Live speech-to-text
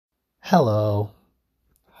Hello,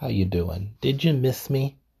 how you doing? Did you miss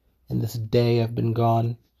me in this day I've been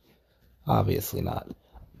gone? Obviously not.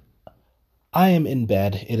 I am in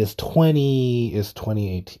bed. It is 2018. It's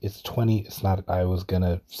 20, it's not, I was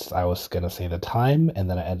gonna say the time, and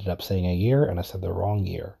then I ended up saying a year, and I said the wrong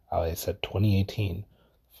year. I said 2018.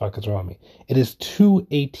 Fuck is wrong with me? It is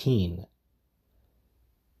 2:18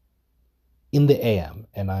 in the AM,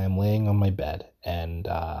 and I am laying on my bed, and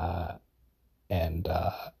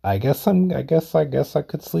I guess I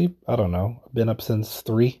could sleep. I don't know. I've been up since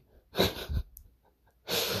 3.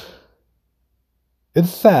 It's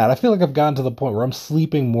sad. I feel like I've gotten to the point where I'm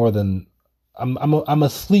sleeping more than I'm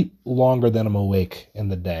asleep longer than I'm awake in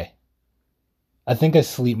the day. I think I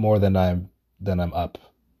sleep more than I'm up.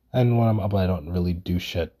 And when I'm up I don't really do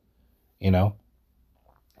shit, you know?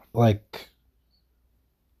 Like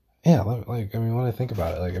yeah, like I mean when I think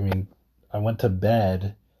about it, like I mean I went to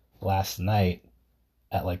bed last night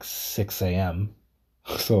at like 6 a.m.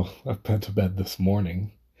 So I went to bed this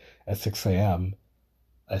morning at 6 a.m.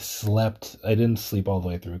 I didn't sleep all the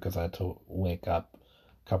way through because I had to wake up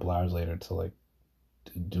a couple hours later to like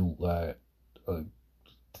do uh to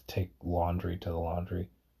take laundry to the laundry.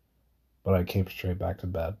 But I came straight back to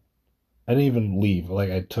bed. I didn't even leave. Like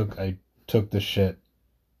I took the shit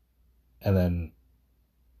and then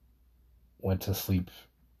went to sleep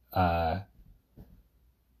uh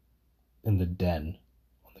in the den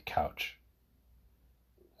on the couch.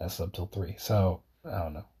 I slept till 3. So I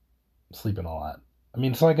don't know. I'm sleeping a lot. I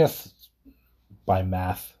mean, so I guess by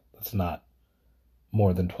math, that's not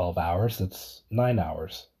more than 12 hours. It's 9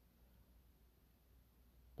 hours.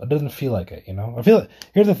 But it doesn't feel like it, you know? I feel like,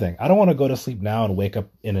 here's the thing. I don't want to go to sleep now and wake up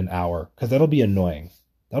in an hour because that'll be annoying.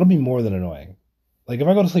 That'll be more than annoying. Like if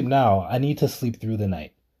I go to sleep now, I need to sleep through the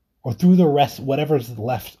night or through the rest, whatever's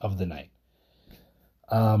left of the night.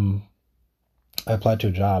 Um, I applied to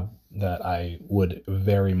a job that I would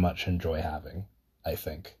very much enjoy having, I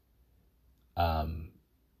think. Um,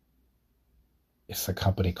 it's a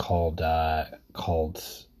company called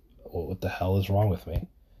what the hell is wrong with me?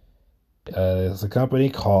 It's a company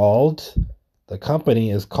called the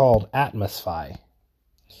company is called Atmosphy,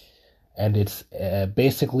 and it's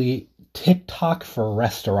basically TikTok for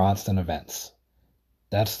restaurants and events.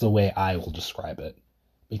 That's the way I will describe it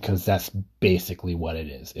because that's basically what it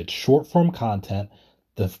is. It's short form content.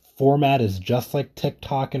 The format is just like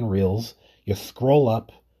TikTok and Reels. You scroll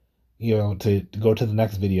up, to go to the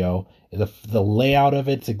next video. The layout of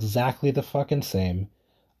it's exactly the fucking same.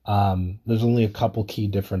 There's only a couple key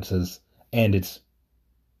differences, and it's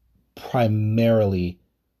primarily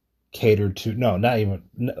catered to no, not even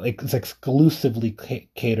like it's exclusively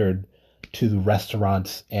catered to the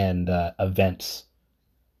restaurants and events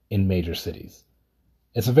in major cities.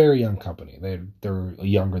 It's a very young company. They're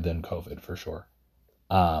younger than COVID for sure.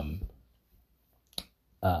 Um,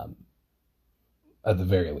 um, at the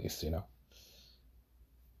very least,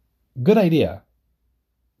 good idea.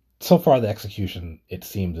 So far, the execution it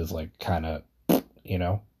seems is like kind of you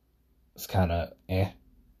know it's kind of eh.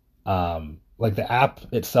 Like the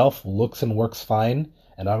app itself looks and works fine,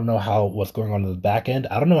 and I don't know how what's going on in the back end.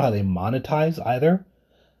 I don't know how they monetize either.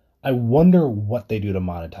 I wonder what they do to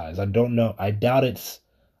monetize. I don't know. I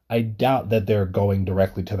doubt that they're going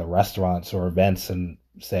directly to the restaurants or events and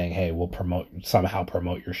saying, "Hey, we'll promote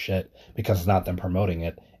your shit," because it's not them promoting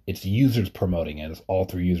it. It's users promoting it. It's all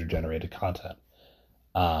through user generated content.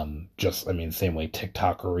 Just I mean, same way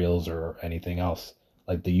TikTok or Reels or anything else.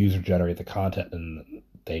 Like the user generate the content and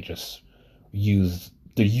they just use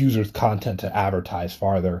the user's content to advertise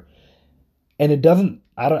farther. And it doesn't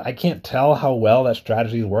I can't tell how well that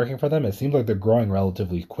strategy is working for them. It seems like they're growing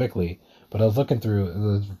relatively quickly. But I was looking through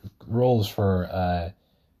the roles for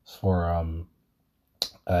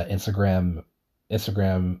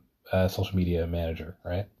Instagram social media manager,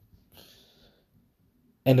 right?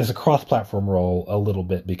 And it's a cross-platform role a little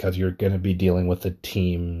bit because you're going to be dealing with the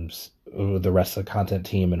teams, the rest of the content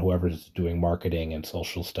team, and whoever's doing marketing and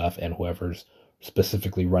social stuff, and whoever's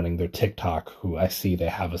specifically running their TikTok. Who I see they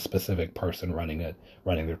have a specific person running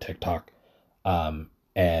their TikTok, and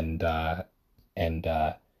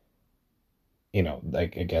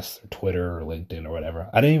like I guess Twitter or LinkedIn or whatever.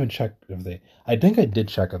 I didn't even check if they. I think I did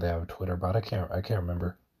check if they have a Twitter, but I can't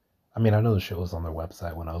remember. I mean, I know the shit was on their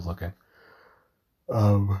website when I was looking.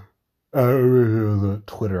 Um, I don't remember if it was a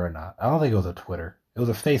Twitter or not. I don't think it was a Twitter. It was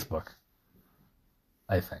a Facebook,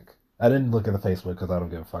 I think. I didn't look at the Facebook because I don't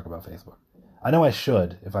give a fuck about Facebook. I know I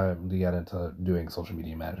should if I get into doing social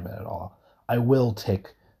media management at all. I will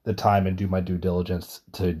take the time and do my due diligence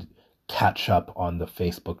to catch up on the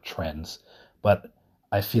Facebook trends. But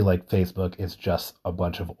I feel like Facebook is just a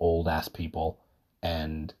bunch of old ass people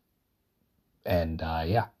and And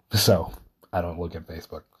yeah, so I don't look at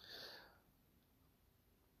Facebook.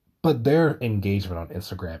 But their engagement on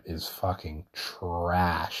Instagram is fucking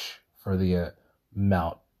trash for the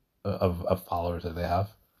amount of followers that they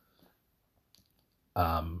have.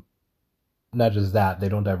 Um, Not just that, they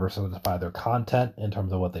don't diversify their content in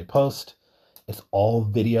terms of what they post. It's all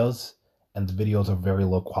videos, and the videos are very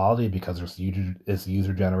low quality because it's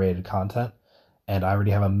user generated content. And I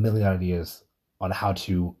already have a million ideas on how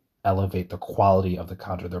to elevate the quality of the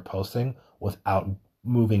content they're posting without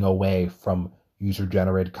moving away from user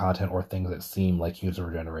generated content or things that seem like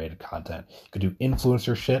user generated content. You could do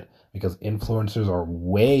influencer shit because influencers are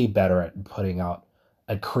way better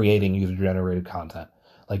at creating user generated content.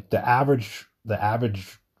 Like the average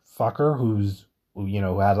fucker who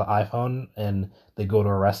has an iPhone and they go to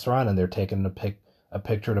a restaurant and they're taking a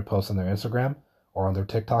picture to post on their Instagram or on their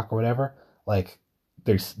TikTok or whatever. Like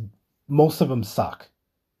there's most of them suck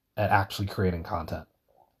at actually creating content.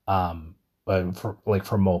 But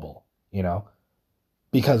for mobile,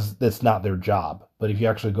 because that's not their job. But if you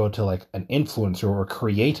actually go to like an influencer or a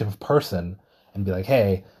creative person and be like,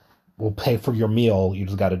 hey, we'll pay for your meal, you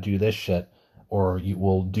just got to do this shit, or you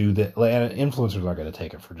will do that. Like, and influencers aren't going to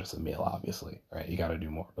take it for just a meal, obviously, right? You got to do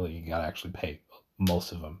more. Really, you got to actually pay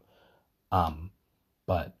most of them. Um,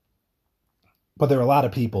 but there are a lot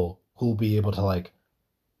of people who will be able to like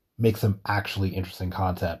make some actually interesting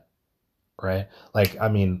content, right? Like, I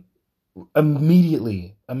mean,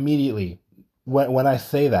 immediately, when I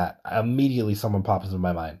say that, immediately someone pops into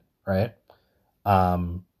my mind, right?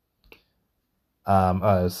 Um,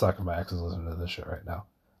 it's sucking my ex is listening to this shit right now.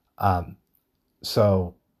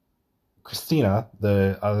 So Christina,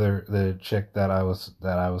 the chick that I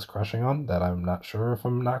was crushing on, that I'm not sure if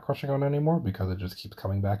I'm not crushing on anymore because it just keeps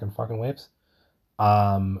coming back in fucking waves.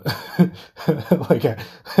 Um, like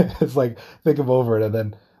it's like think I'm over it, and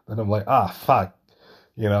then I'm like, ah, fuck,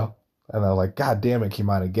 you know. And I'm like, God damn it,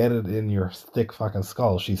 Kimani, get it in your thick fucking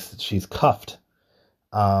skull. She's cuffed.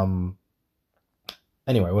 Um.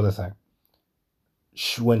 Anyway, what was I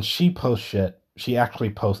saying? When she posts shit, she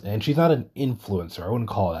actually posts, and she's not an influencer. I wouldn't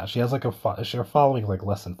call it that. She has like her following like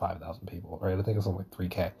less than 5,000 people, right? I think it's something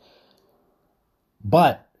like 3K.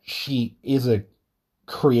 But she is a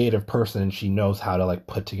creative person, and she knows how to like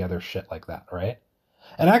put together shit like that, right?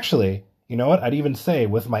 And actually, you know what? I'd even say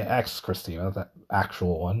with my ex, Christina, the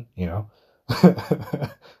actual one,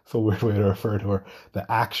 it's a weird way to refer to her, the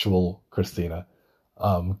actual Christina,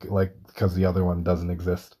 like because the other one doesn't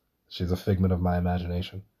exist. She's a figment of my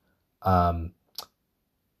imagination. Um,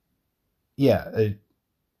 yeah,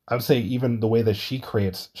 I would say even the way that she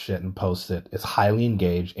creates shit and posts it is highly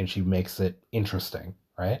engaged, and she makes it interesting,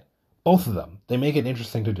 right? Both of them, they make it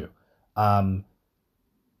interesting to do. Um,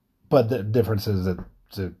 but the difference is that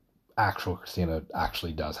the actual Christina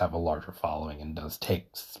actually does have a larger following and does take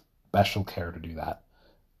special care to do that.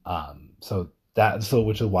 So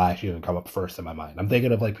which is why she didn't come up first in my mind. I'm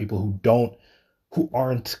thinking of like people who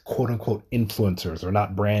aren't quote unquote influencers or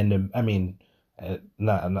not brand. I mean,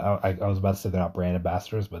 not I was about to say they're not brand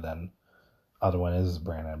ambassadors, but then other one is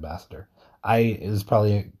brand ambassador. I is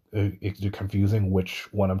probably confusing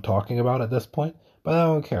which one I'm talking about at this point, but I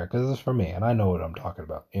don't care because it's for me and I know what I'm talking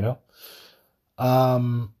about.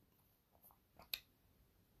 Um,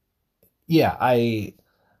 yeah, I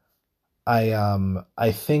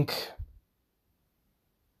think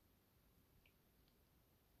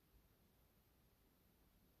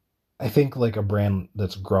like a brand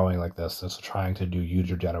that's growing like this, that's trying to do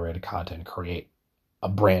user generated content, create a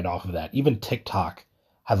brand off of that. Even TikTok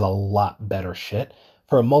has a lot better shit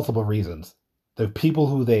for multiple reasons. The people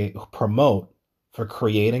who they promote for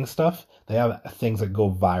creating stuff, they have things that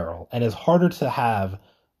go viral, and it's harder to have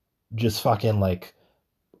just fucking like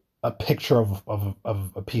a picture of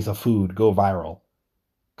a piece of food go viral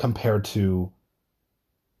compared to,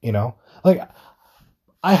 like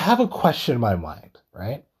I have a question in my mind,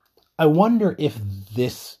 right? I wonder if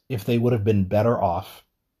they would have been better off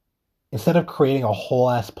instead of creating a whole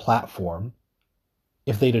ass platform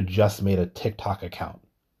if they'd have just made a TikTok account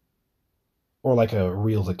or like a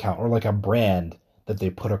Reels account or like a brand that they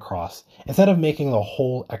put across instead of making a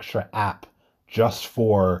whole extra app just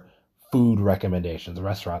for food recommendations,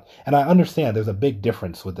 restaurants. And I understand there's a big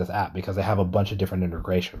difference with this app because they have a bunch of different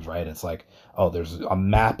integrations, right? It's like, oh, there's a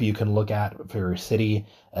map you can look at for your city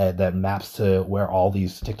that maps to where all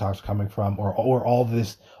these TikToks are coming from, or all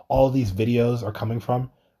these videos are coming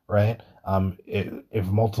from, right?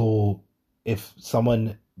 If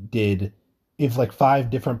someone did, if like 5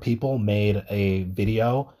 different people made a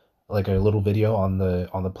video, like a little video on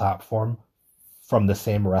the platform from the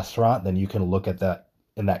same restaurant, then you can look at that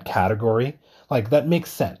in that category, like that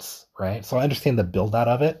makes sense, right? So I understand the build out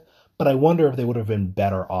of it, but I wonder if they would have been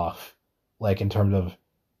better off, like in terms of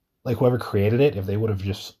like whoever created it, if they would have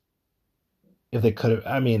just if they could have.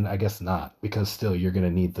 I mean, I guess not, because still you're gonna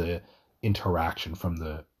need the interaction from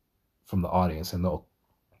the audience, and the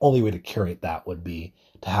only way to curate that would be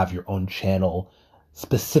to have your own channel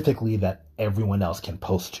specifically that everyone else can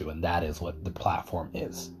post to, and that is what the platform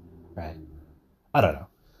is, right? I don't know.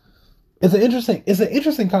 It's an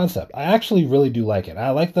interesting concept. I actually really do like it.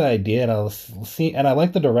 I like the idea, and I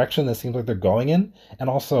like the direction that seems like they're going in, and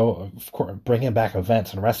also, of course, bringing back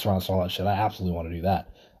events and restaurants and all that shit. I absolutely want to do that.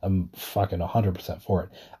 I'm fucking 100% for it.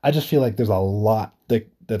 I just feel like there's a lot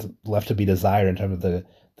that's left to be desired in terms of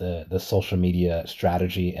the social media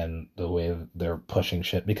strategy and the way they're pushing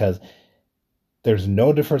shit, because there's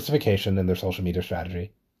no diversification in their social media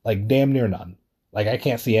strategy, like damn near none. Like I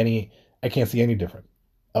can't see any difference.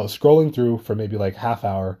 I was scrolling through for maybe like half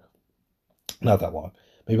hour, not that long,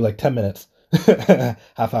 maybe like 10 minutes.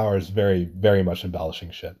 Half hour is very, very much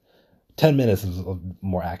embellishing shit. 10 minutes is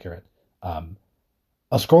more accurate. Um,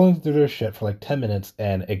 I was scrolling through their shit for like 10 minutes,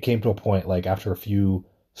 and it came to a point, like after a few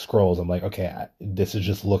scrolls, I'm like, okay, this is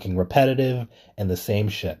just looking repetitive and the same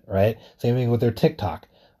shit, right? Same thing with their TikTok.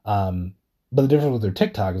 Um, but the difference with their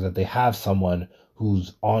TikTok is that they have someone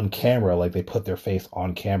who's on camera, like they put their face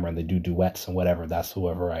on camera and they do duets and whatever. That's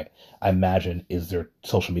whoever I imagine is their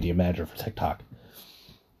social media manager for TikTok.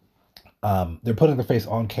 They're putting their face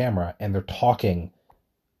on camera and they're talking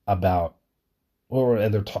about,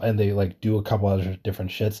 and they like do a couple other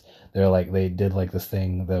different shits. They're like they did like this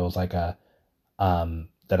thing that was like a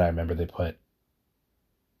that I remember they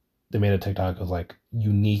made a TikTok. It was like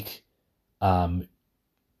um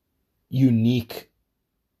unique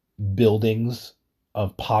buildings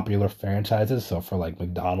of popular franchises. So for like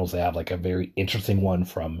McDonald's, they have like a very interesting one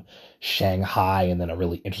from Shanghai, and then a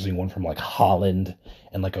really interesting one from like Holland,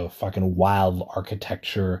 and like a fucking wild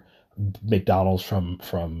architecture McDonald's from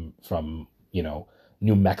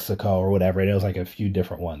New Mexico or whatever. And it was like a few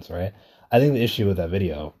different ones, right? I think the issue with that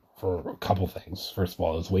video, for a couple things. First of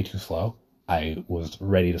all, it was way too slow. I was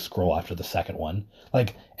ready to scroll after the second one.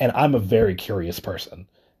 Like, and I'm a very curious person,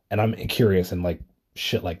 and I'm curious in like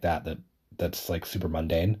shit like that's like super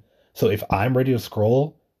mundane. So if I'm ready to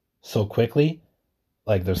scroll so quickly,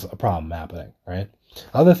 like there's a problem happening, right?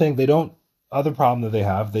 Other thing, other problem that they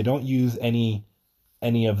have, they don't use any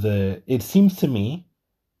of the, it seems to me,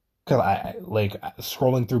 because I like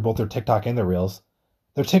scrolling through both their TikTok and their Reels.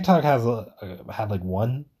 Their TikTok had like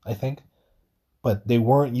one, I think, but they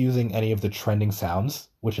weren't using any of the trending sounds,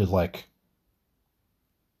 which is like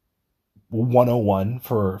 101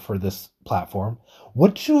 for this platform.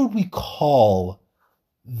 What should we call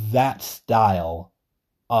that style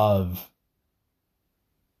of,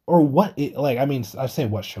 or like, I mean, I say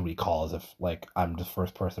what should we call as if like I'm the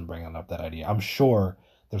first person bringing up that idea. I'm sure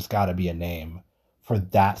there's got to be a name for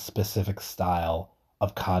that specific style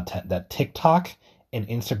of content that TikTok and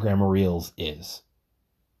Instagram Reels is.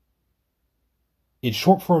 It's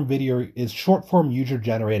short form user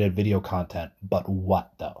generated video content, but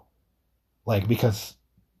what though? Like, because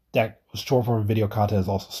that short form video content is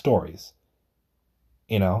also stories,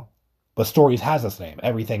 you know? But stories has its name.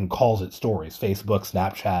 Everything calls it stories. Facebook,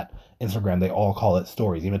 Snapchat, Instagram, they all call it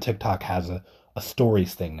stories. Even TikTok has a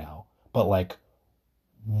stories thing now. But like,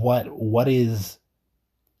 what is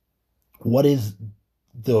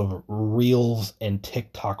the Reels and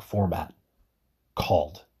TikTok format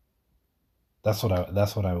called? That's what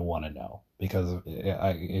I want to know, because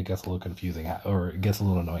it gets a little confusing, or it gets a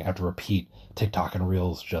little annoying. I have to repeat TikTok and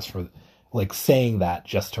Reels just for like saying that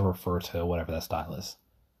just to refer to whatever that style is.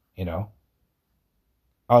 You know,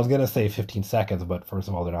 I was gonna say 15 seconds, but first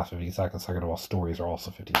of all, they're not 15 seconds. Second of all, stories are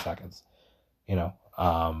also 15 seconds. You know,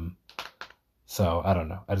 so I don't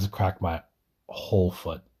know. I just cracked my whole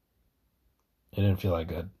foot. It didn't feel like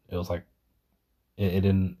good. It was like it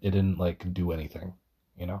didn't like do anything.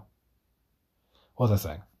 You know, what was I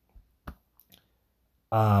saying?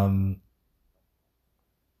 Um,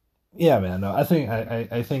 yeah, man. No, I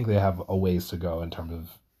think they have a ways to go in terms of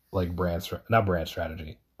like not brand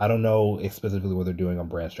strategy. I don't know specifically what they're doing on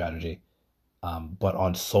brand strategy, but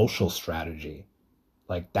on social strategy,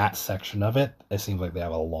 like that section of it, it seems like they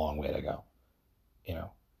have a long way to go. You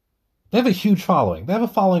know, they have a huge following. They have a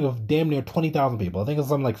following of damn near 20,000 people. I think it's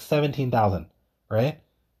something like 17,000, right?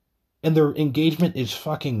 And their engagement is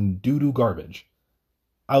fucking doo doo garbage.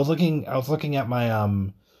 I was looking at my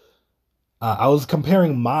I was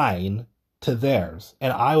comparing mine to theirs,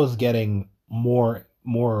 and I was getting more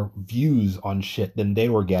views on shit than they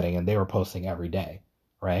were getting, and they were posting every day,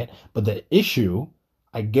 right? But the issue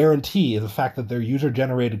I guarantee the fact that their user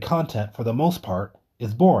generated content for the most part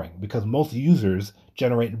is boring because most users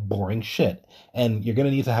generate boring shit. And you're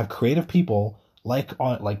gonna need to have creative people like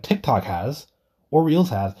TikTok has or Reels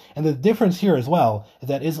has. And the difference here as well is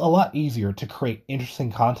that it's a lot easier to create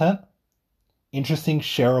interesting content, interesting,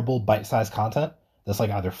 shareable, bite-sized content that's like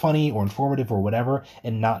either funny or informative or whatever,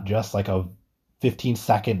 and not just like a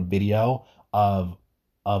 15-second video of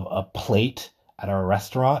a plate at a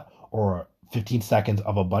restaurant or 15 seconds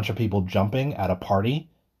of a bunch of people jumping at a party,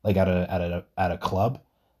 like at a club.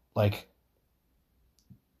 Like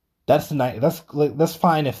that's nice. That's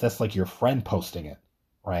fine if that's like your friend posting it,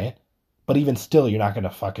 right? But even still, you're not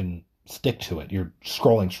gonna fucking stick to it. You're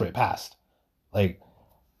scrolling straight past. Like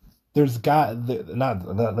there's got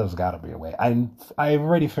not there's got to be a way. I've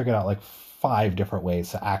already figured out like 5 different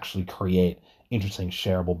ways to actually create interesting,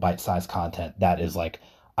 shareable, bite-sized content that is like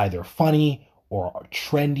either funny or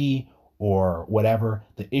trendy or whatever.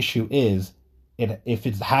 The issue is, if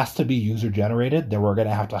it has to be user generated, then we're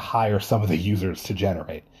gonna have to hire some of the users to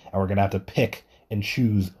generate, and we're gonna have to pick and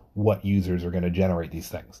choose what users are gonna generate these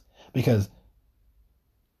things because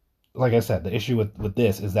like I said, the issue with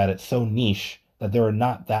this is that it's so niche that there are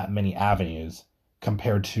not that many avenues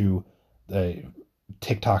compared to the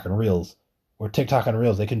TikTok and Reels. Where TikTok and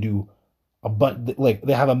Reels, they can do but like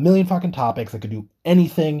they have a million fucking topics. They could do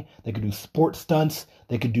anything. They could do sports stunts.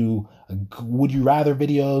 They could do would you rather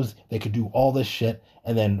videos. They could do all this shit.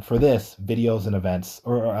 And then for this, videos and events,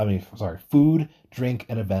 or I mean, sorry, food, drink,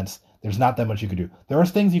 and events. There's not that much you could do. There are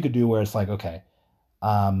things you could do where it's like, okay,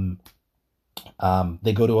 they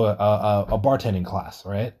go to a bartending class,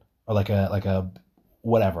 right? Or like a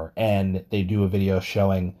whatever, and they do a video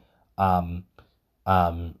showing um,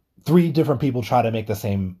 3 different people try to make the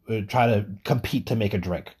same, try to compete to make a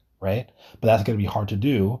drink, right? But that's going to be hard to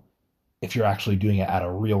do if you're actually doing it at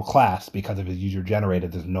a real class because if it's user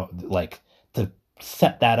generated, there's no like to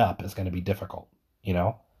set that up is going to be difficult, you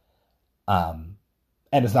know. Um,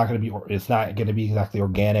 and it's not going to be exactly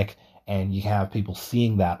organic, and you can have people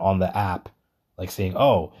seeing that on the app, like saying,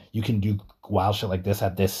 "Oh, you can do wild shit like this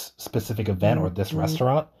at this specific event or this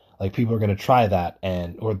restaurant." Like people are going to try that,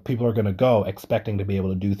 or people are going to go expecting to be able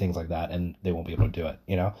to do things like that, and they won't be able to do it.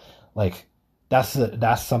 You know, like that's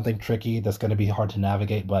something tricky that's going to be hard to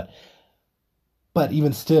navigate. But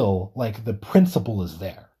even still, like the principle is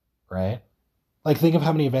there, right? Like think of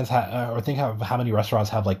how many events or think of how many restaurants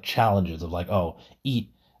have like challenges of like, oh,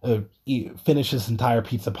 finish this entire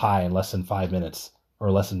pizza pie in less than 5 minutes or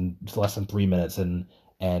less than 3 minutes, and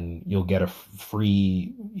you'll get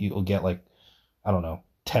you'll get like, I don't know,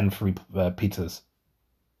 10 free pizzas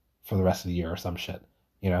for the rest of the year or some shit,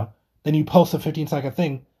 you know? Then you post a 15-second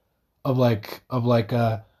thing of like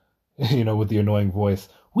with the annoying voice.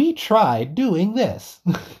 We tried doing this.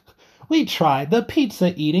 We tried the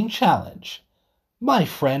pizza eating challenge. My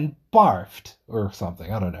friend barfed or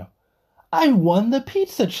something. I don't know. I won the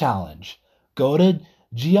pizza challenge. Go to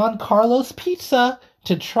Giancarlo's Pizza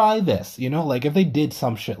to try this. You know, like if they did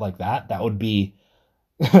some shit like that, that would be.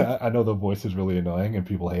 I know the voice is really annoying and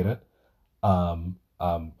people hate it.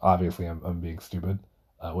 Obviously, I'm being stupid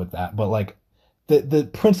with that, but like the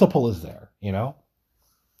principle is there, you know.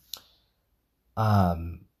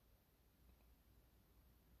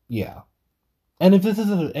 Yeah, and if this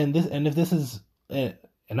is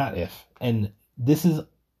not if and this is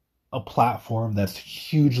a platform that's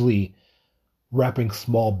hugely repping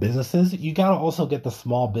small businesses, you gotta also get the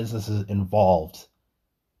small businesses involved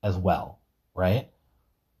as well, right?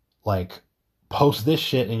 Like, post this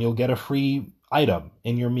shit and you'll get a free item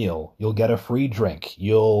in your meal. You'll get a free drink.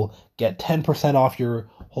 You'll get 10% off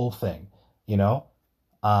your whole thing, you know?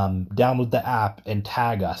 Download the app and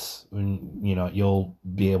tag us, and you'll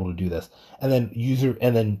be able to do this. And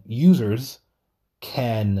then users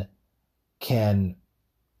can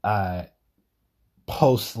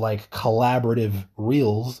post like collaborative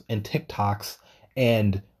reels and TikToks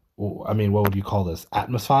and I mean, what would you call this?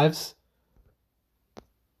 Atmosphives?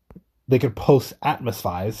 They could post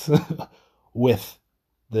atmosphives with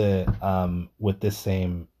with this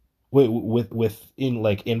same with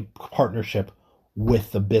in partnership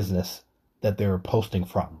with the business that they're posting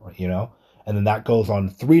from, you know? And then that goes on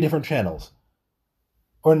 3 different channels.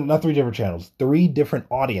 Or not 3 different channels, 3 different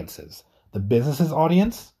audiences. The business's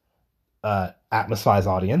audience, Atmosphire's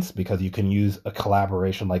audience, because you can use a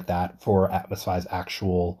collaboration like that for Atmosphire's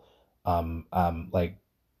actual like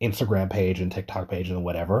Instagram page and TikTok page and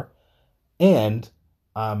whatever. And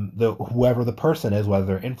whoever the person is, whether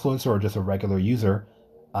they're influencer or just a regular user,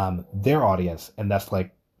 their audience, and that's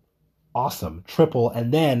like awesome, triple.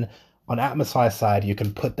 And then on Atmosphire's side, you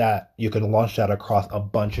can launch that across a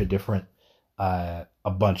bunch of different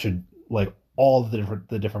a bunch of like all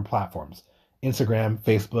the different platforms. Instagram,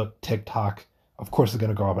 Facebook, TikTok. Of course, it's going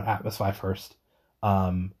to grow up on Atmos first.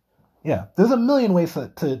 Yeah, there's a million ways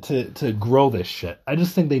to grow this shit. I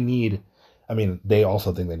just think they need. I mean, they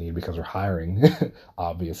also think they need because we're hiring,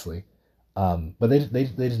 obviously. But they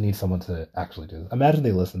just need someone to actually do this. Imagine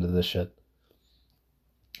they listen to this shit,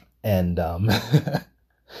 and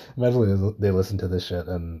imagine they listen to this shit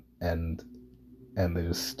and they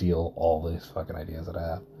just steal all these fucking ideas that I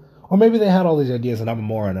have. Or maybe they had all these ideas and I'm a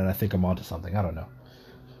moron and I think I'm onto something. I don't know.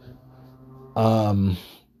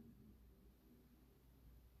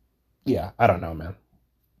 Yeah, I don't know, man.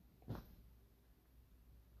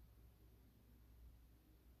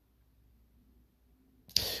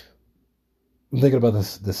 I'm thinking about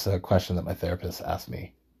this question that my therapist asked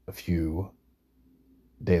me a few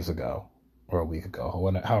days ago or a week ago,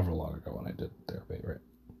 however long ago when I did therapy, right?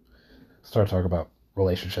 Started talking about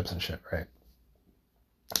relationships and shit, right?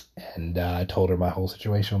 And I told her my whole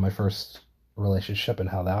situation with my first relationship and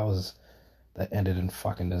how that ended in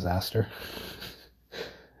fucking disaster.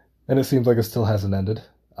 And it seems like it still hasn't ended.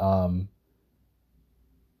 You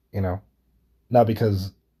know, not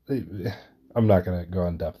because I'm not gonna go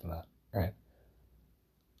in depth in that, right?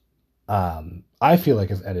 I feel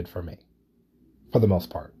like it's ended for me, for the most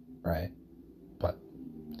part, right? But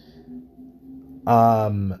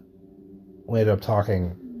we ended up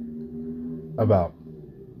talking about.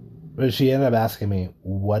 She ended up asking me,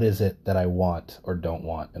 "What is it that I want or don't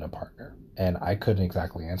want in a partner?" And I couldn't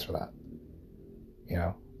exactly answer that. You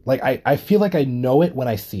know, like I feel like I know it when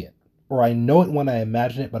I see it, or I know it when I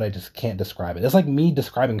imagine it, but I just can't describe it. It's like me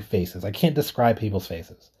describing faces. I can't describe people's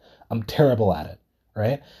faces. I'm terrible at it.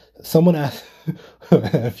 Right? Someone asked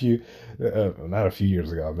a few, not a few years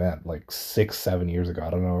ago, man, like 6, 7 years ago. I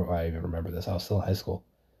don't know if I even remember this. I was still in high school.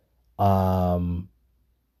 Um,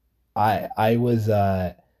 I was,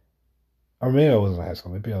 or maybe I wasn't in high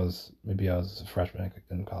school. Maybe I was a freshman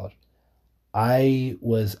in college. I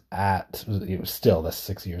was at, it was still, that's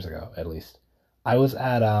 6 years ago at least. I was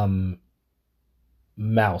at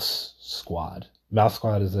Mouse Squad. Mouse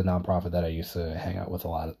Squad is a nonprofit that I used to hang out with a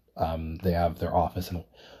lot. They have their office, and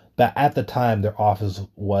but at the time their office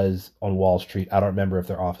was on Wall Street. I don't remember if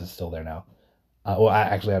their office is still there now. Well,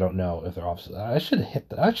 I don't know if their office. I should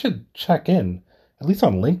I should check in at least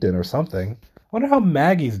on LinkedIn or something. I wonder how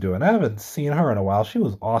Maggie's doing. I haven't seen her in a while. She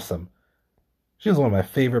was awesome. She was one of my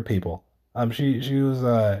favorite people. She was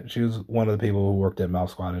one of the people who worked at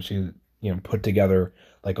Mouse Squad, and she put together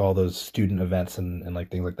like all those student events and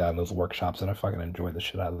like things like that and those workshops, and I fucking enjoyed the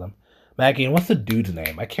shit out of them. Maggie, and what's the dude's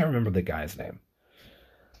name? I can't remember the guy's name.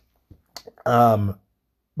 Um,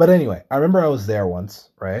 but anyway, I remember I was there once,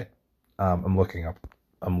 right? I'm looking up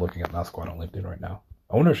Mouse Squad on LinkedIn right now.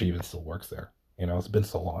 I wonder if she even still works there. It's been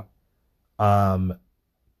so long. Um,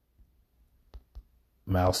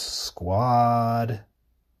 Mouse Squad,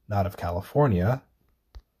 not of California.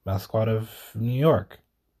 Mouse Squad of New York.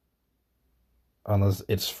 Unless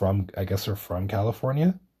it's from, I guess they're from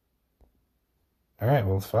California. All right,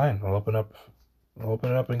 well it's fine. I'll open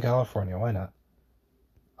it up in California. Why not?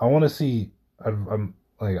 I want to see. I'm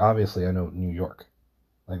like obviously I know New York,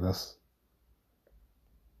 like this.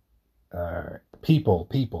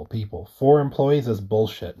 People. 4 employees is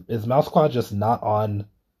bullshit. Is Mouse Squad just not on?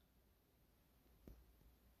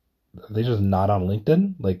 Are they just not on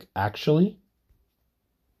LinkedIn? Like actually,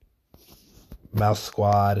 Mouse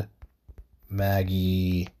Squad,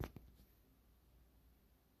 Maggie.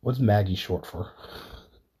 What's Maggie short for?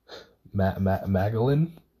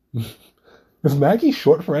 Magdalene? Is Maggie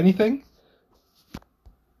short for anything?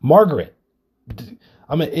 Margaret.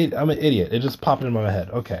 I'm an idiot. It just popped into my head.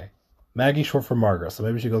 Okay. Maggie short for Margaret, so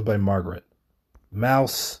maybe she goes by Margaret.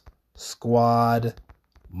 Mouse Squad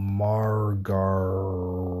Margar.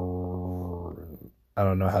 I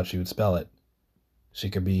don't know how she would spell it. She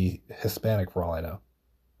could be Hispanic for all I know.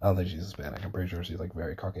 I don't think she's Hispanic. I'm pretty sure she's like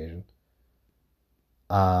very Caucasian.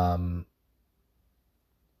 Um,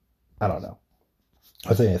 I don't know.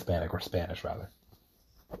 I say Hispanic or Spanish rather.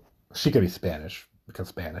 She could be Spanish because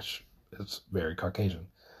Spanish is very Caucasian.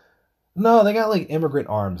 No, they got like immigrant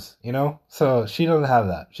arms. So she doesn't have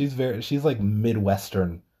that. She's like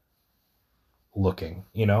Midwestern looking.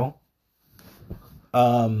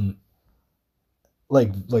 Um,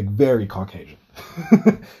 like very Caucasian.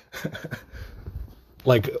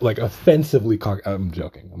 like offensively I'm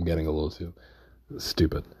joking. I'm getting a little too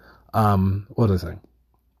stupid. What was I saying?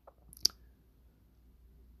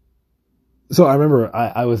 So I remember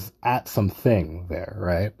I was at something there,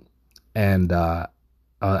 right? And I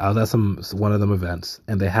was at one of them events,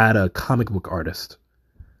 and they had a comic book artist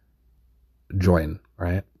join,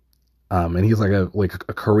 right? And he's like a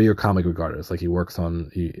career comic book artist. Like he works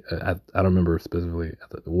on I don't remember specifically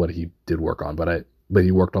what he did work on, but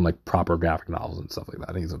he worked on like proper graphic novels and stuff like that.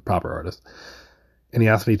 And he's a proper artist. And he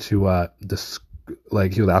asked me to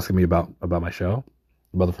he was asking me about my show,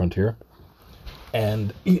 about the Frontier.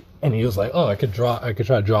 And he was like, "Oh, I could try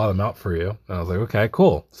to draw them out for you." And I was like, "Okay,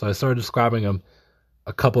 cool." So I started describing them,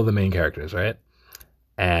 a couple of the main characters, right?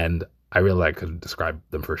 And I realized I couldn't describe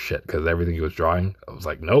them for shit because everything he was drawing, I was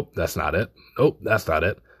like, "Nope, that's not it. Nope, that's not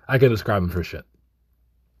it." I can describe them for shit.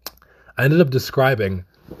 I ended up describing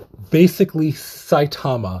basically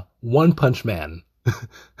Saitama, One Punch Man.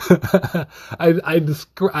 I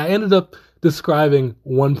ended up describing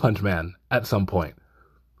One Punch Man at some point.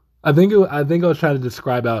 I think I was trying to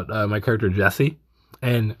describe out my character Jessie,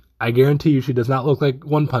 and I guarantee you she does not look like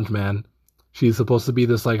One Punch Man. She's supposed to be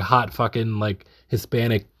this like hot fucking like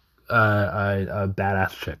Hispanic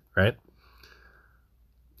badass chick, right?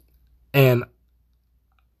 And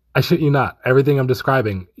I shit you not, everything I'm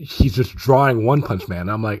describing, he's just drawing One Punch Man.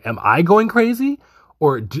 And I'm like, am I going crazy?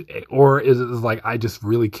 Or is it like I just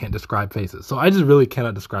really can't describe faces? So I just really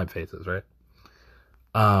cannot describe faces, right?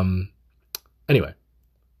 Anyway.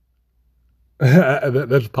 That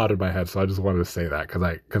just popped in my head, so I just wanted to say that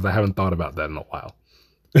because I haven't thought about that in a while,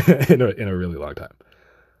 in a really long time.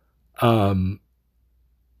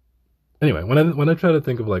 Anyway, when I try to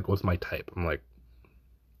think of like what's my type, I'm like,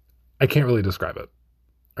 I can't really describe it.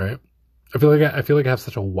 Right? I feel like I have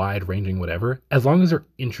such a wide ranging whatever. As long as they're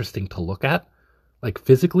interesting to look at, like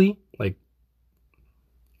physically, like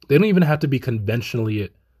they don't even have to be conventionally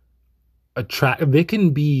attractive. They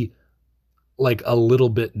can be like a little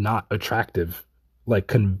bit not attractive,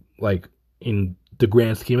 like in the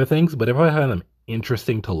grand scheme of things. But if I find them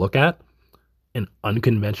interesting to look at and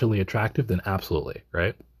unconventionally attractive, then absolutely,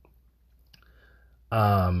 right?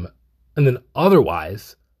 And then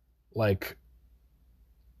otherwise, like,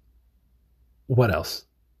 what else?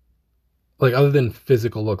 Like, other than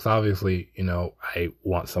physical looks, obviously, I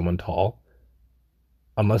want someone tall.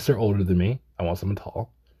 Unless they're older than me, I want someone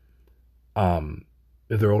tall.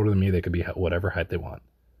 If they're older than me, they could be whatever height they want.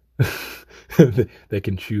 They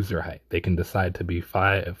can choose their height. They can decide to be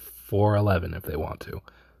 4'11" if they want to.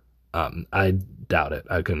 I doubt it.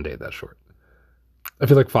 I couldn't date that short. I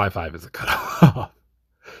feel like 5'5" is a cutoff.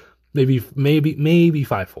 maybe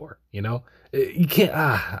 5'4". You can't.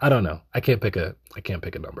 I don't know. I can't pick a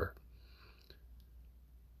number.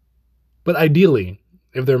 But ideally,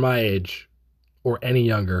 if they're my age or any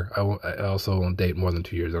younger, I also won't date more than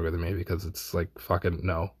 2 years younger than me because it's like fucking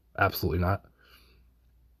no, absolutely not.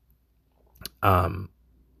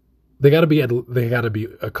 They gotta be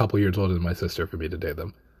a couple years older than my sister for me to date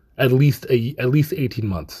them. At least 18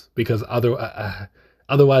 months because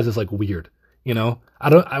otherwise it's like weird.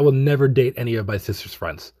 I will never date any of my sister's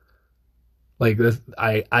friends. Like this,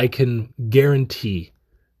 I can guarantee,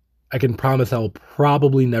 I can promise I will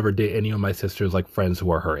probably never date any of my sister's like friends who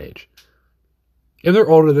are her age. If they're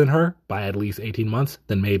older than her by at least 18 months,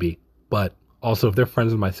 then maybe. But also if they're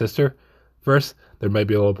friends with my sister, first, there might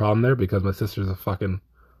be a little problem there because my sister's a fucking...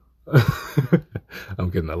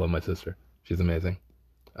 I'm kidding, I love my sister. She's amazing.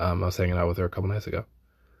 I was hanging out with her a couple nights ago.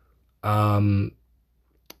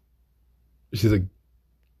 She's a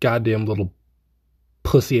goddamn little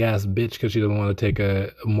pussy ass bitch because she doesn't want to take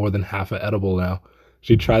a more than half a edible now.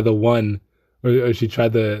 She tried the one, or she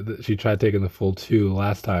tried taking the full 2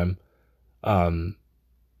 last time. Or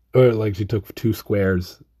like she took 2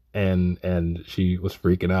 squares and she was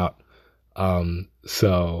freaking out.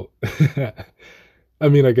 So I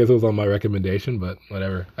mean, I guess it was on my recommendation, but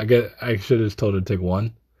whatever. I should have just told her to take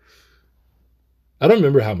 1. I don't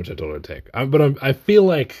remember how much I told her to take, but I feel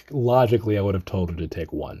like logically I would have told her to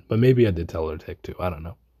take 1, but maybe I did tell her to take 2. I don't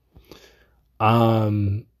know.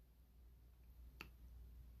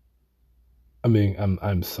 I mean,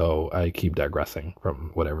 I keep digressing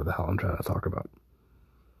from whatever the hell I'm trying to talk about.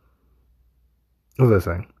 What was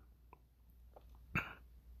I saying?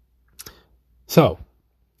 So,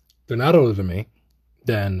 they're not older than me,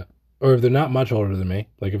 then, or if they're not much older than me,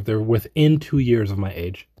 like if they're within 2 years of my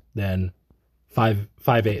age, then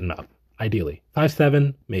 5'8" and up, ideally.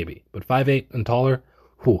 5'7", maybe, but 5'8" and taller,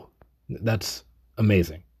 whew, that's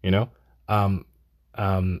amazing,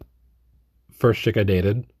 First chick I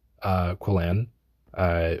dated, Quillan,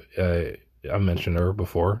 I mentioned her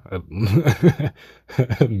before.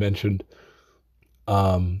 I mentioned,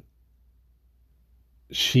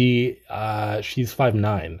 she's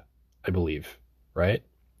 5'9", I believe, right?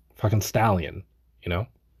 Fucking stallion,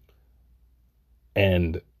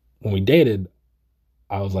 And when we dated,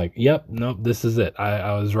 I was like, yep, nope, this is it.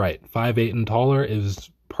 I was right. 5'8" and taller is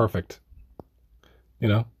perfect.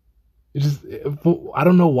 It just, I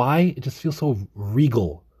don't know why. It just feels so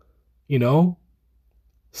regal, you know?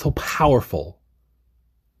 So powerful,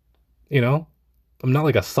 you know? I'm not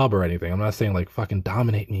like a sub or anything. I'm not saying like fucking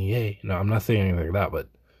dominate me, yay. No, I'm not saying anything like that, but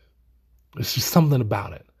it's just something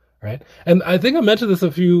about it, right? And I think I mentioned this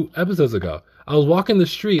a few episodes ago. I was walking the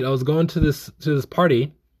street. I was going to this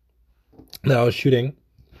party that I was shooting,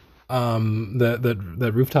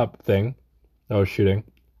 that rooftop thing that I was shooting,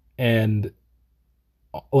 and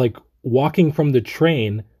like walking from the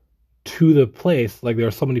train to the place, like there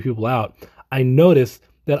were so many people out. I noticed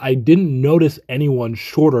that I didn't notice anyone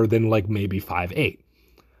shorter than like maybe 5'8".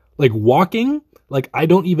 Like walking, like I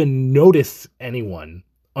don't even notice anyone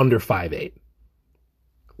under 5'8".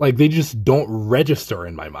 Like they just don't register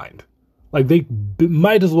in my mind. Like they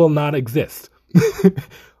might as well not exist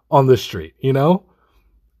on the street, you know?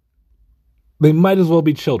 They might as well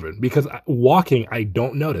be children because walking, I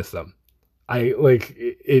don't notice them. I like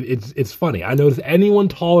it's funny. I notice anyone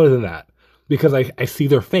taller than that because I see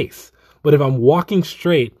their face. But if I'm walking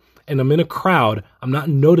straight and I'm in a crowd, I'm not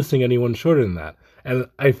noticing anyone shorter than that. And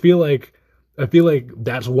I feel like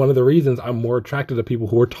that's one of the reasons I'm more attracted to people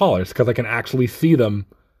who are taller, because I can actually see them,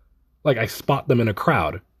 like I spot them in a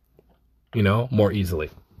crowd, you know, more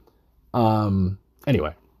easily.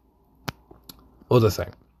 Anyway, what was I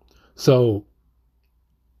saying? So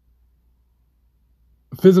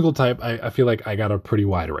physical type, I feel like I got a pretty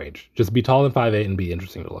wide range. Just be taller than 5'8" and be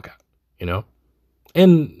interesting to look at, you know?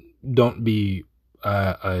 And don't be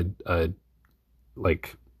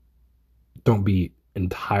like, don't be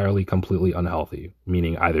entirely completely unhealthy,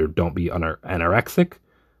 meaning either don't be anorexic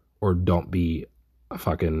or don't be a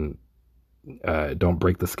fucking don't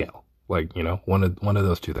break the scale. Like, you know, one of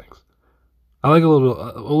those two things. I like a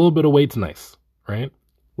little bit of weight's nice, right? A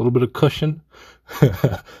little bit of cushion.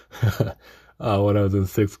 When I was in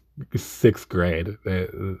sixth grade,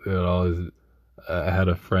 it always I had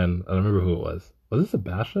a friend. I don't remember who it was. Was it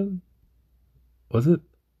Sebastian? Was it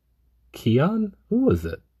Keon? Who was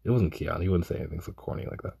it? It wasn't Keon. He wouldn't say anything so corny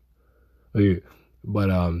like that. But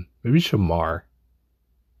maybe Shamar.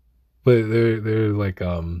 But they're like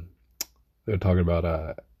they're talking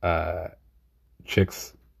about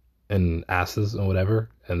chicks and asses and whatever,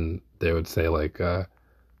 and they would say like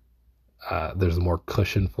there's more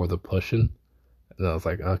cushion for the pushing. And I was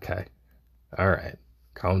like, okay, all right,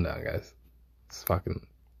 calm down, guys. It's fucking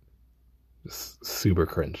just super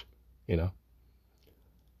cringe, you know.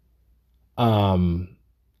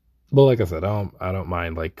 But like I said, I don't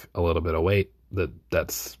mind like a little bit of weight.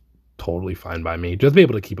 That's totally fine by me. Just be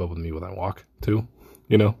able to keep up with me when I walk too,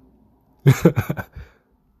 you know.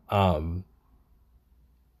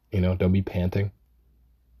 You know, don't be panting.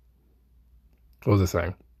 What was I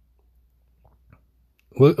saying?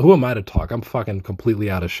 Who am I to talk? I'm fucking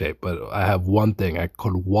completely out of shape, but I have one thing. I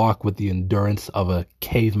could walk with the endurance of a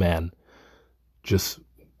caveman just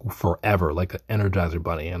forever, like an Energizer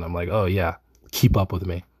bunny. And I'm like, oh yeah, keep up with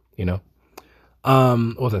me, you know?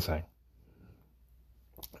 What was I saying?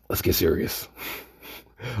 Let's get serious.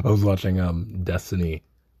 I was watching Destiny,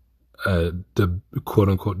 the quote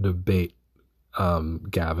unquote debate Gavin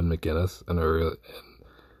McInnes,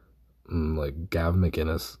 and like Gavin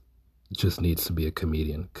McInnes just needs to be a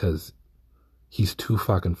comedian because he's too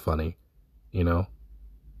fucking funny, you know?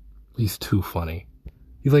 He's too funny.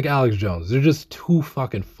 He's like Alex Jones. They're just too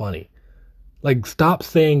fucking funny. Like, stop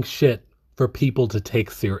saying shit for people to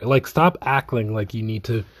take serious. Like, stop acting like you need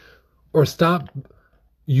to, or stop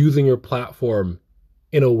using your platform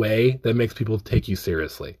in a way that makes people take you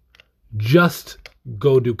seriously. Just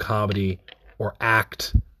go do comedy or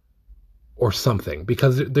act or something,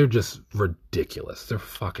 because they're just ridiculous. They're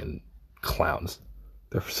fucking clowns.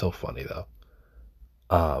 They're so funny though.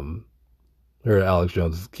 Or Alex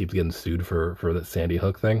Jones keeps getting sued for that Sandy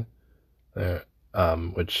Hook thing,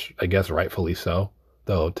 which I guess rightfully so.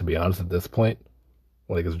 Though to be honest, at this point,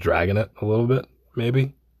 like it's dragging it a little bit,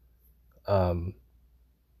 maybe. Anyway,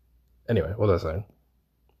 what was I saying?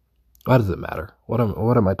 Why does it matter? What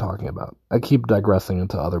am I talking about? I keep digressing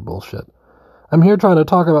into other bullshit. I'm here trying to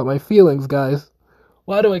talk about my feelings, guys.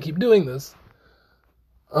 Why do I keep doing this?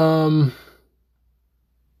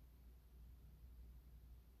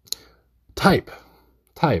 Type.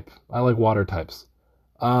 I like water types.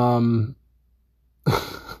 Talk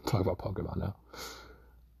about Pokemon now.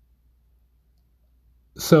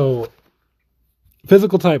 So,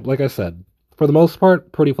 physical type, like I said, for the most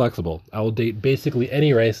part, pretty flexible. I will date basically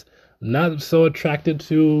any race. Not so attracted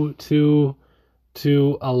to there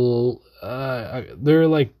are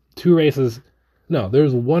like two races. No,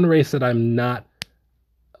 there's one race that I'm not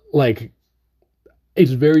like.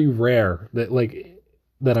 It's very rare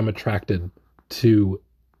that I'm attracted to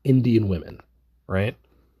Indian women, right?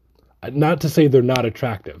 Not to say they're not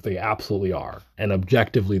attractive. They absolutely are. And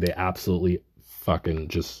objectively, they absolutely fucking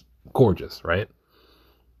just gorgeous, right?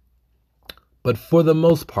 But for the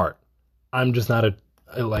most part, I'm just not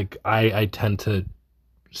I tend to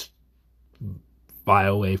vie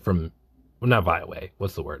away from, well, not vie away.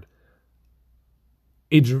 What's the word?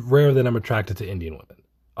 It's rare that I'm attracted to Indian women.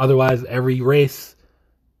 Otherwise, every race,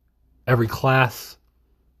 every class,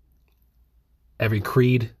 every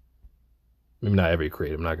creed, maybe not every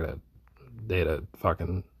creed. I'm not going to date a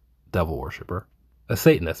fucking devil worshiper. A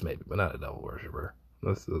Satanist, maybe, but not a devil worshiper.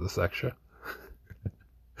 That's the section.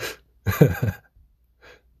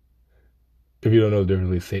 If you don't know the difference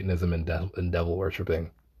between Satanism and devil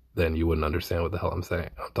worshipping, then you wouldn't understand what the hell I'm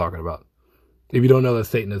talking about. If you don't know that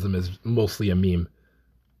Satanism is mostly a meme,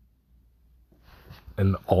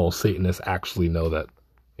 and all Satanists actually know that,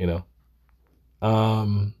 you know.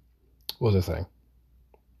 What was I saying?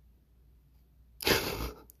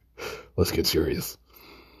 Let's get serious.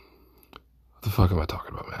 What the fuck am I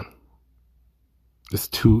talking about, man?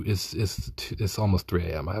 It's almost 3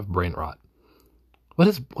 a.m. I have brain rot.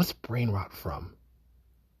 What's brain rot from?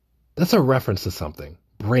 That's a reference to something.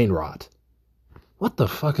 Brain rot. What the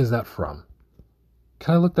fuck is that from?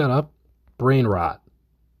 Can I look that up? Brain rot.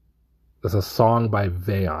 That's a song by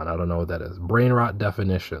Vayon. I don't know what that is. Brain rot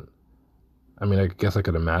definition. I mean, I guess I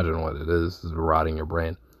could imagine what it is rotting your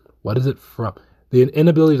brain. What is it from? The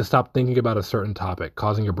inability to stop thinking about a certain topic,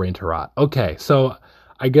 causing your brain to rot. Okay, so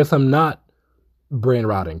I guess I'm not brain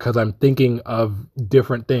rotting because I'm thinking of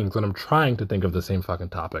different things when I'm trying to think of the same fucking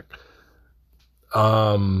topic.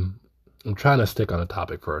 I'm trying to stick on a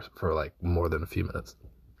topic for like more than a few minutes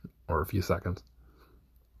or a few seconds.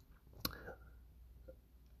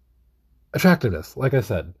 Attractiveness, like I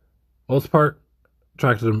said, most part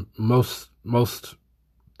attracted to most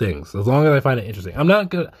things, as long as I find it interesting. I'm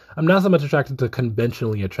not so much attracted to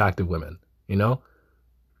conventionally attractive women, you know?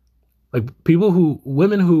 Like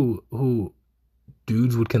women who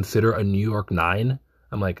dudes would consider a New York 9.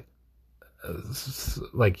 I'm like,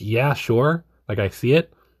 yeah, sure. Like, I see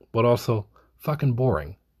it, but also fucking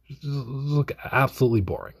boring. Just look absolutely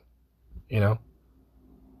boring, you know?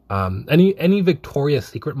 Any Victoria's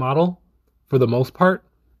Secret model, for the most part,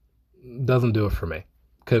 doesn't do it for me.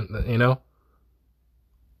 You know?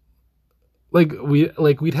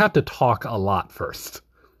 We'd have to talk a lot first.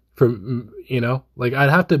 You know? Like, I'd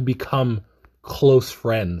have to become close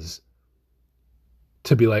friends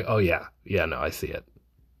to be like, oh yeah, no, I see it.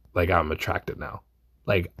 Like, I'm attracted now.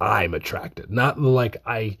 Like, I'm attracted. Not like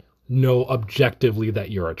I know objectively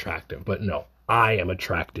that you're attractive, but no, I am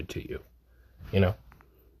attracted to you. You know?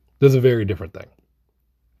 This is a very different thing.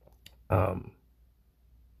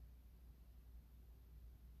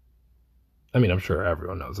 I mean, I'm sure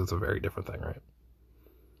everyone knows it's a very different thing, right?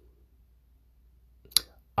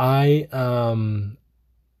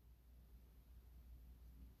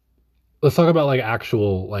 Let's talk about like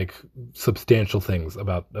actual, like, substantial things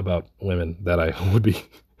about women that I would be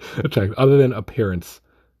attracted, other than appearance.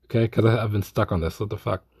 Okay, because I've been stuck on this. What the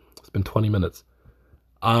fuck? It's been 20 minutes.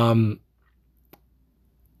 Other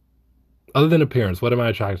than appearance, what am I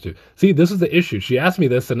attracted to? See, this is the issue. She asked me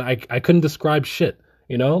this, and I couldn't describe shit.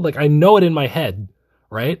 You know, like, I know it in my head,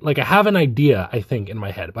 right? Like, I have an idea, I think, in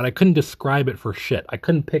my head, but I couldn't describe it for shit. I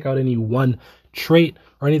couldn't pick out any one trait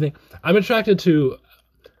or anything. I'm attracted to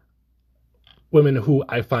women who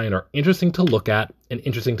I find are interesting to look at and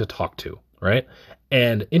interesting to talk to, right?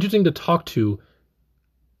 And interesting to talk to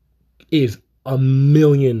is a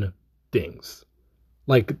million things.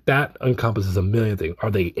 Like, that encompasses a million things.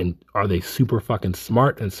 Are they super fucking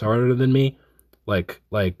smart and smarter than me? Like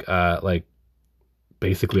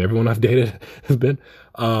basically everyone I've dated has been.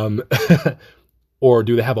 Or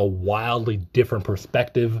do they have a wildly different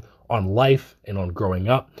perspective on life and on growing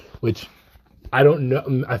up? Which I don't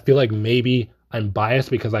know. I feel like maybe I'm biased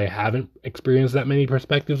because I haven't experienced that many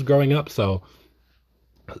perspectives growing up. So,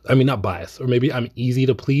 I mean, not biased. Or maybe I'm easy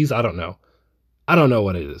to please. I don't know. I don't know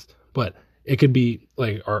what it is. But it could be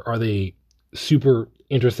like, are they super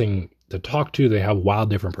interesting to talk to? They have wild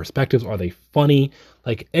different perspectives. Are they funny?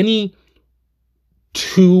 Like, any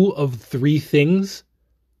 2 of 3 things,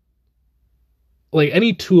 like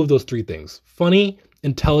any 2 of those 3 things, funny,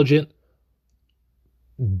 intelligent,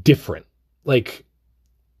 different, like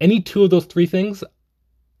any 2 of those 3 things,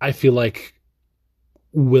 I feel like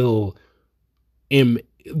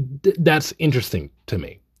that's interesting to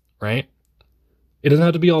me, right? It doesn't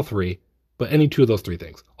have to be all 3, but any 2 of those 3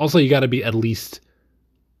 things. Also, you got to be at least,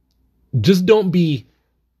 just don't be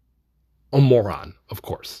a moron, of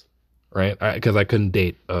course. Right? Because I couldn't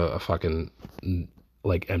date a fucking,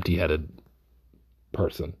 like, empty-headed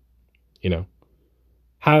person, you know?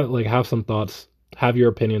 Have some thoughts, have your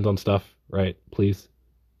opinions on stuff, right? Please.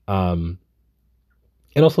 Um,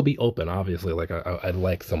 and also be open, obviously. Like I'd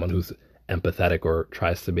like someone who's empathetic or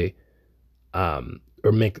tries to be,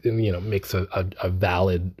 or makes a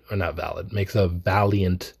valid, or not valid, makes a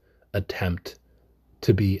valiant attempt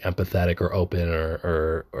to be empathetic or open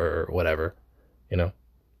or whatever, you know.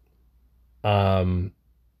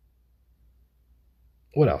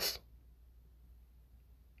 What else?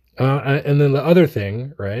 And then the other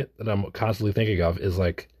thing, right, that I'm constantly thinking of is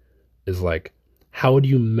like how would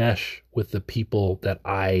you mesh with the people that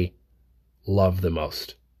I love the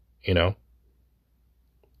most, you know?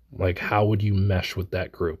 Like how would you mesh with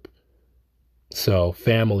that group? So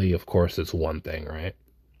family, of course, is one thing, right?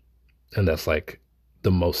 And that's like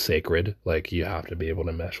the most sacred. Like you have to be able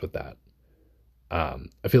to mesh with that. I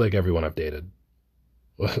feel like everyone I've dated,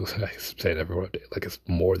 well, I say everyone I've dated, like it's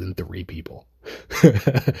more than three people.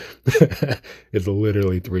 It's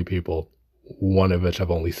literally three people, one of which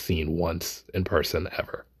I've only seen once in person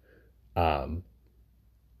ever. Um,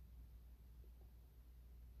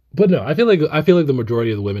 but no, I feel like the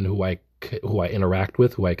majority of the women who I interact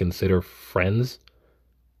with, who I consider friends,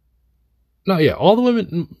 no, yeah, all the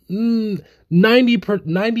women,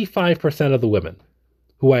 95% of the women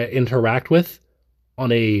who I interact with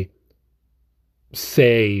on a,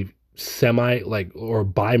 say, semi, like, or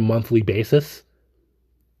bi-monthly basis,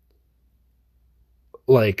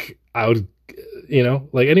 like, I would,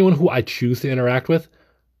 like anyone who I choose to interact with,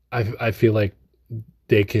 I feel like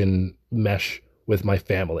they can mesh with my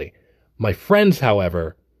family. My friends,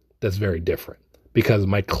 however, that's very different because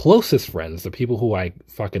my closest friends, the people who I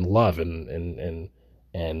fucking love and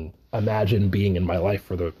imagine being in my life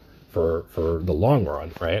for the long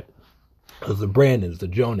run, right? The Brandons, the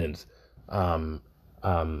Jonans, um,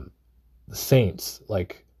 the Saints,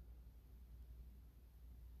 like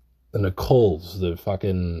the Nicoles, the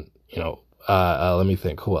fucking, let me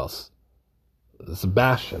think, who else? The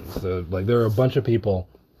Sebastians, like there are a bunch of people.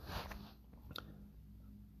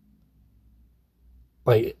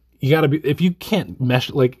 Like you gotta be, if you can't mesh,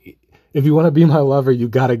 like if you want to be my lover, you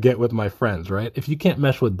gotta get with my friends, right? If you can't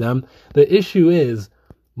mesh with them, the issue is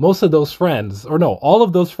most of those friends, or no, all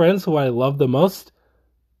of those friends who I love the most,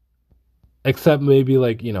 except maybe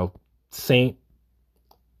like, Saint,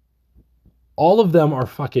 all of them are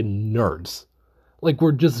fucking nerds. Like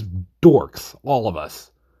we're just dorks, all of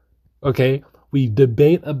us. Okay? We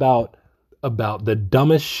debate about the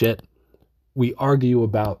dumbest shit. We argue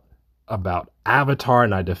about Avatar,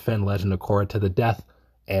 and I defend Legend of Korra to the death.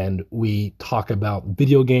 And we talk about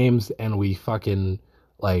video games, and we fucking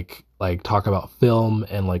like talk about film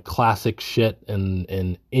and like classic shit and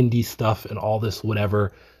indie stuff and all this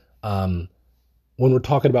whatever. When we're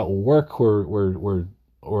talking about work, we're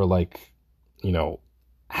like,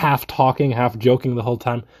 half talking, half joking the whole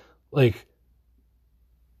time. Like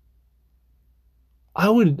I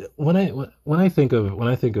would, when I think of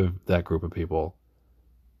that group of people,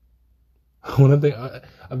 I've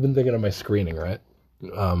been thinking of my screening, right?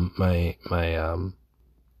 My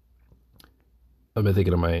I've been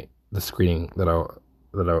thinking of the screening that I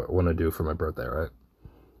want to do for my birthday, right?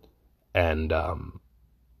 And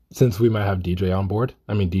since we might have DJ on board,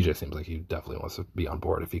 I mean DJ seems like he definitely wants to be on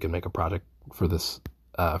board if he can make a project for this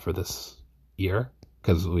year,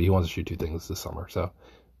 because he wants to shoot two things this summer. So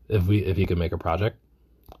if he could make a project,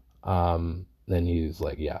 then he's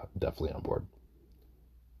like, yeah, definitely on board.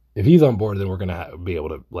 If he's on board, then we're gonna be able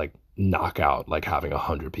to like knock out like having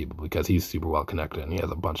 100 people, because he's super well connected and he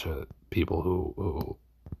has a bunch of people who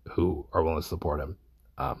are willing to support him,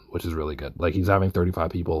 which is really good. Like he's having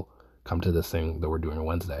 35 people come to this thing that we're doing on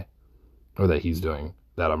Wednesday, or that he's doing,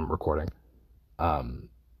 that I'm recording. I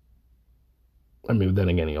mean, then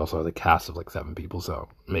again, he also has a cast of like 7 people, so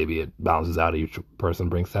maybe it balances out. Each person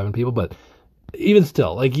brings 7 people, but even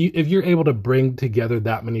still, like if you're able to bring together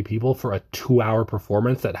that many people for a 2-hour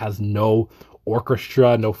performance that has no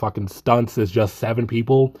orchestra, no fucking stunts, it's just 7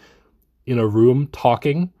 people in a room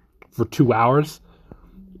talking for 2 hours,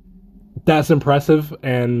 that's impressive.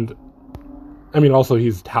 And I mean, also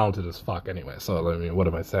he's talented as fuck anyway, so I mean, what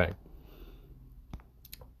am I saying?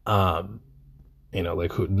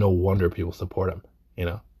 Like no wonder people support him.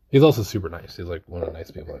 He's also super nice. He's like one of the nice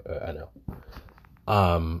people I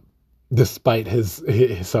know. Despite his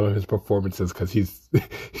some of his performances, because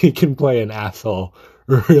he can play an asshole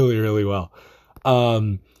really, really well.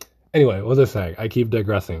 Anyway, what was I saying? I keep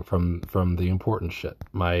digressing from the important shit,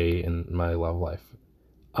 in my love life.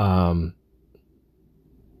 I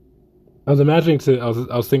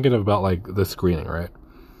was thinking about like the screening, right?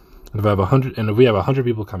 And if we have 100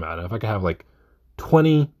 people come out, if I could have like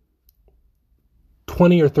 20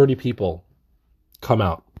 20 or 30 people come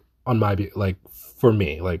out on my, like, for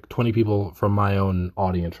me, like 20 people from my own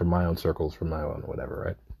audience, from my own circles, from my own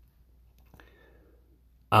whatever,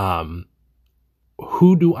 right?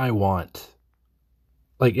 Who do I want?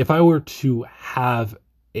 Like, if I were to have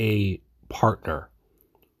a partner,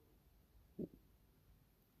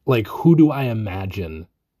 like, who do I imagine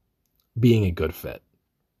being a good fit?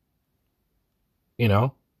 You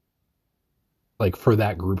know? Like, for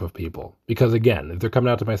that group of people. Because, again, if they're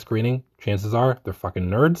coming out to my screening, chances are they're fucking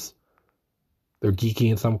nerds. They're geeky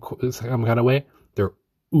in some kind of way. They're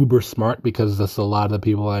uber smart, because that's a lot of the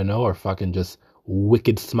people I know are fucking just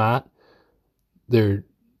wicked smart. They're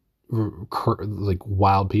like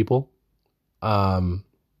wild people. Who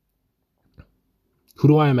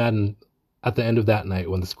do I imagine at the end of that night,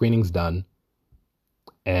 when the screening's done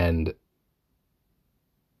and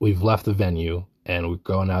we've left the venue and we're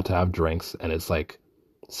going out to have drinks, and it's like,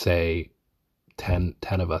 say, 10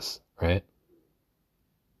 of us, right?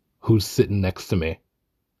 Who's sitting next to me?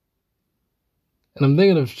 And I'm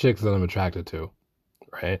thinking of chicks that I'm attracted to,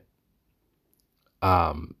 right?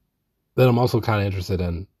 That I'm also kind of interested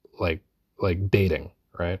in, like dating,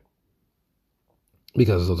 right?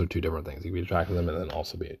 Because those are two different things. You can be attracted to them and then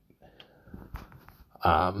also be,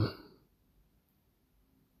 and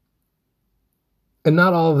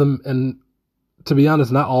not all of them, and to be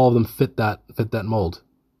honest, not all of them fit that mold,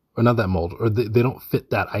 or not that mold, or they don't fit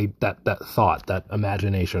that thought, that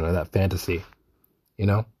imagination, or that fantasy, you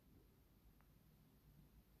know?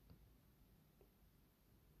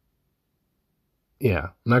 Yeah,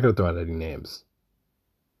 I'm not gonna throw out any names,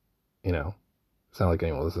 you know? It's not like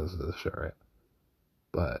anyone listens to this show, right?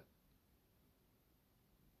 But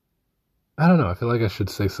I don't know. I feel like I should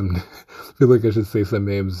say some. I feel like I should say some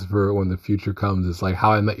names for when the future comes. It's like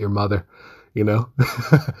How I Met Your Mother, you know.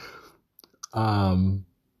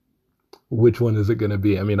 Which one is it gonna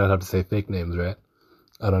be? I mean, I'd have to say fake names, right?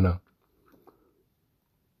 I don't know.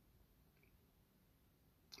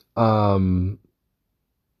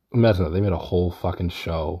 Imagine that they made a whole fucking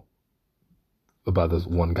show about this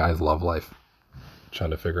one guy's love life, trying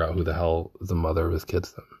to figure out who the hell is the mother of his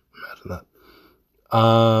kids. Imagine that.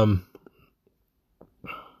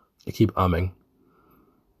 I keep umming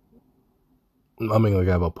like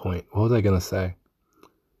I have a point. What was I gonna say?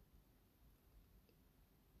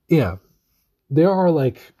 Yeah, there are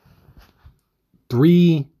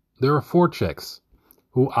there are 4 chicks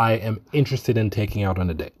who I am interested in taking out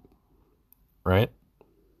on a date, right?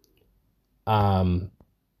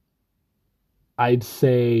 I'd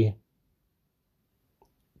say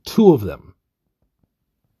 2 of them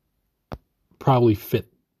probably fit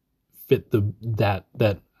that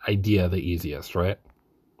idea the easiest, right?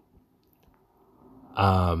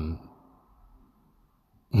 One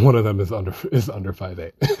of them is under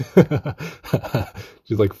 5'8".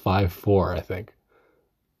 She's like 5'4", I think,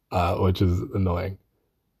 which is annoying.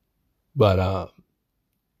 But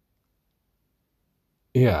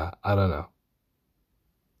yeah, I don't know.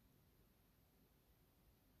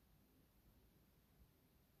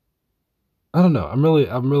 I don't know. I'm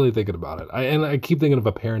really thinking about it. I keep thinking of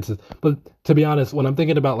appearances, but to be honest, when I'm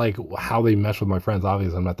thinking about like how they mesh with my friends,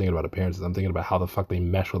 obviously I'm not thinking about appearances. I'm thinking about how the fuck they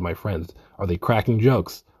mesh with my friends. Are they cracking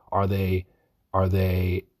jokes? Are they,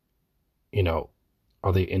 you know,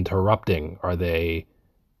 are they interrupting? Are they?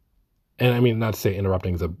 And I mean, not to say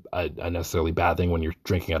interrupting is a necessarily bad thing when you're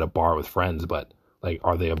drinking at a bar with friends, but like,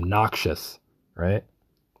 are they obnoxious? Right?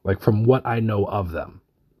 Like, from what I know of them,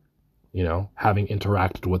 having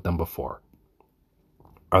interacted with them before.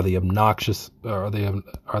 Are they obnoxious? Or are they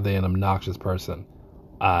an obnoxious person?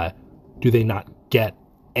 Do they not get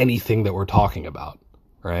anything that we're talking about?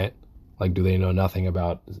 Right? Like, do they know nothing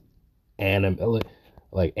about anime,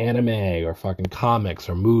 like anime or fucking comics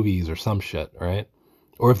or movies or some shit? Right?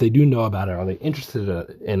 Or if they do know about it, are they interested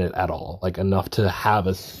in it at all? Like, enough to have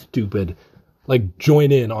a stupid, like,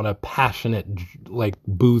 join in on a passionate, like,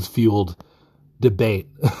 booze fueled debate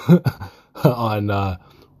on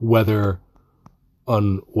whether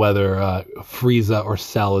Frieza or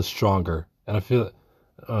Cell is stronger. And I feel,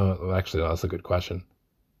 actually, no, that's a good question.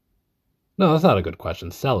 No, that's not a good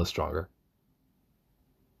question. Cell is stronger,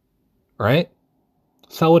 right?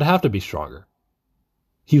 Cell would have to be stronger.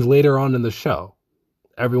 He's later on in the show.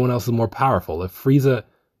 Everyone else is more powerful. If Frieza,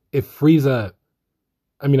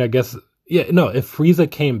 I mean, I guess, yeah, no, if Frieza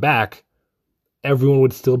came back, everyone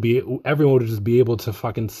would just be able to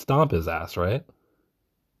fucking stomp his ass, right?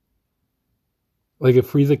 Like,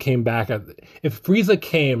 if Frieza came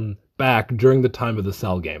back during the time of the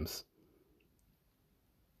Cell games,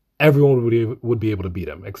 everyone would be able to beat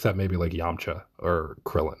him, except maybe like Yamcha or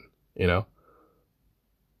Krillin, you know?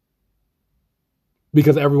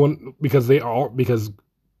 because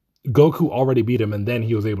Goku already beat him, and then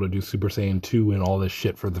he was able to do Super Saiyan 2 and all this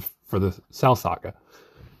shit for the Cell Saga.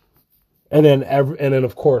 And then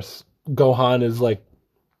of course Gohan is like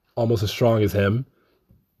almost as strong as him.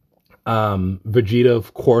 Vegeta,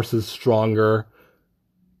 of course, is stronger.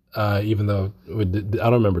 Even though I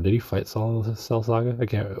don't remember, did he fight Cell in the Cell Saga? I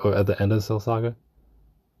can't. Or at the end of the Cell Saga,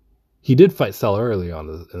 he did fight Cell early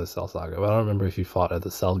on in the Cell Saga, but I don't remember if he fought at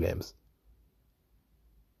the Cell games.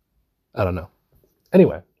 I don't know.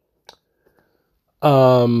 Anyway,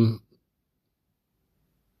 and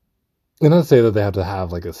not to say that they have to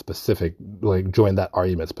have like a specific, like join that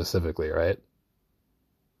argument specifically, right?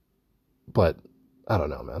 But I don't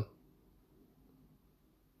know, man.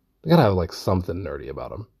 They gotta have like something nerdy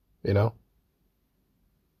about them, you know?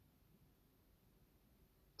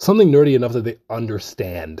 Something nerdy enough that they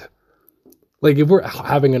understand. Like if we're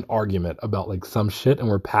having an argument about like some shit and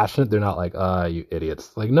we're passionate, they're not like, you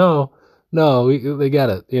idiots. Like, no, they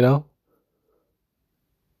get it, you know?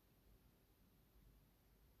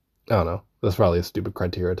 I don't know. That's probably a stupid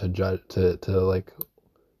criteria to judge to like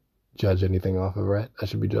judge anything off of, right? I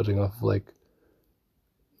should be judging off of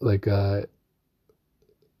like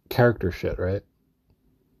character shit, right?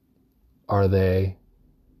 Are they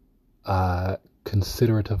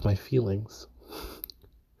considerate of my feelings?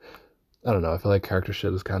 I don't know. I feel like character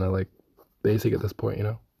shit is kind of like basic at this point, you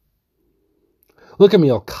know? Look at me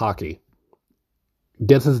all cocky.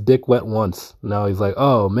 Gets his dick wet once. Now he's like,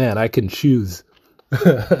 oh man, I can choose.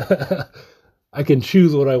 I can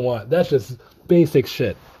choose what I want. That's just basic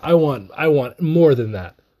shit. I want more than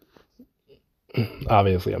that.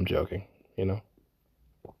 Obviously, I'm joking, you know?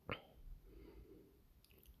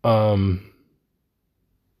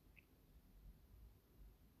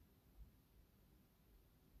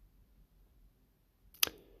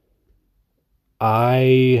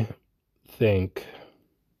 I think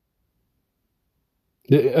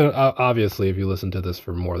obviously if you listen to this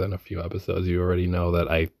for more than a few episodes, you already know that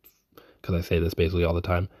because I say this basically all the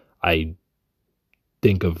time, I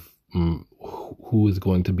think of who is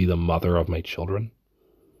going to be the mother of my children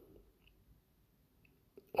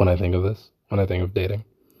when I think of this, when I think of dating,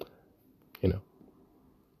 you know.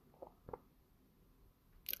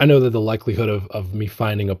 I know that the likelihood of me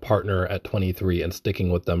finding a partner at 23 and sticking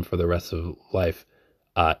with them for the rest of life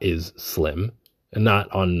is slim, and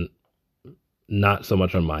not so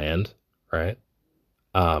much on my end, right?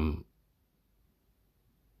 But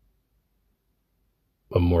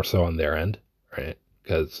more so on their end, right?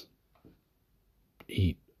 Because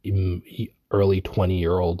he early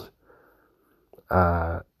 20-year-old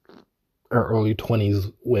or early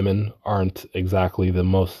 20s women aren't exactly the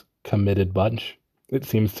most committed bunch, it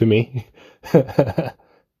seems to me.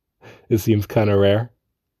 It seems kind of rare,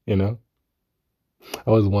 you know? I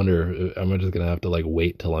always wonder, am I just going to have to like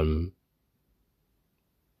wait till I'm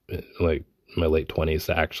like my late 20s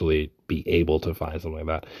to actually be able to find something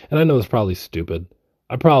like that? And I know it's probably stupid.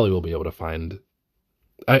 I probably will be able to find,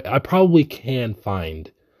 I probably can find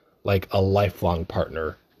like a lifelong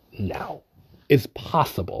partner now. It's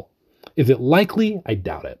possible. Is it likely? I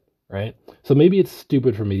doubt it, right? So maybe it's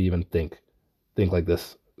stupid for me to even think like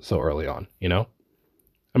this so early on, you know?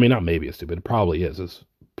 I mean, not maybe it's stupid. It probably is. It's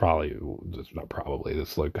not probably.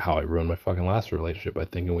 It's like how I ruined my fucking last relationship by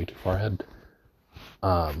thinking way too far ahead.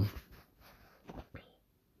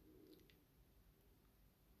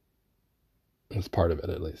 It's part of it,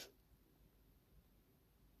 at least.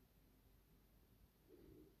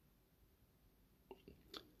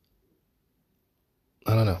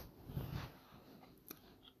 I don't know.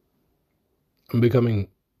 I'm becoming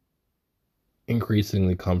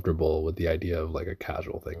increasingly comfortable with the idea of like a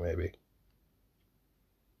casual thing, maybe.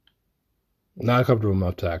 Not comfortable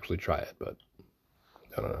enough to actually try it, but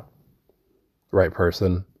I don't know. Right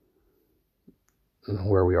person,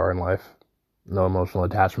 where we are in life, no emotional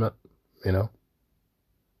attachment, you know.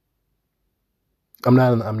 I'm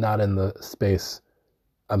not in the space.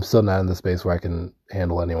 I'm still not in the space where I can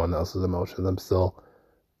handle anyone else's emotions. I'm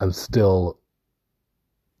still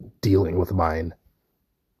dealing with mine,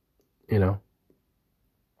 you know.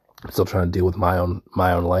 I'm still trying to deal with my own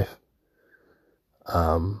life.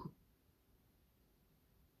 I'm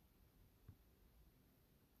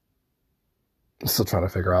still trying to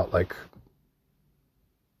figure out like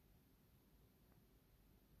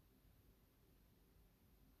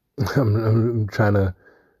I'm trying to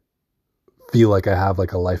feel like I have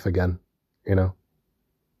like a life again, you know.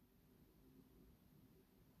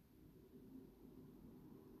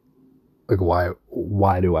 Like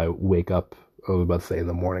why do I wake up? I was about to say in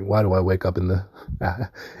the morning. Why do I wake up in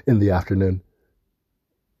the afternoon?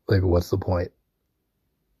 Like, what's the point?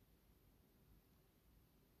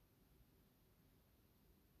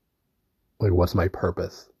 Like, what's my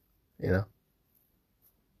purpose, you know,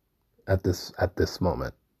 at this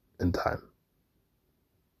moment in time?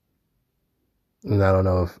 And I don't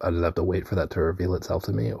know if I just have to wait for that to reveal itself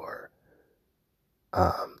to me, or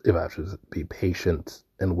if I have to just be patient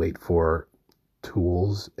and wait for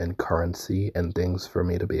tools and currency and things for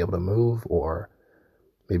me to be able to move, or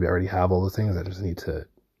maybe I already have all the things I just need to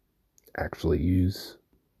actually use.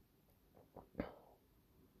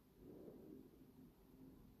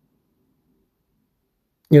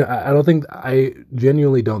 You know, I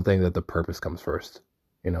genuinely don't think that the purpose comes first.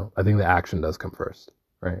 You know, I think the action does come first,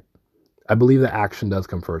 right? I believe the action does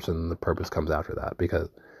come first and the purpose comes after that, because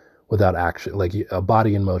without action, like a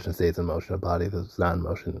body in motion stays in motion. A body that's not in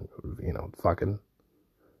motion, you know,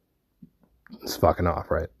 it's fucking off,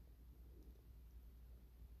 right?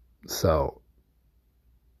 So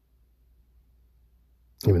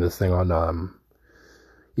even this thing that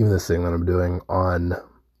I'm doing on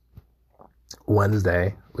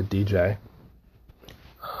Wednesday with DJ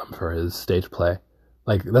for his stage play,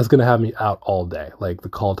 like that's gonna have me out all day. Like the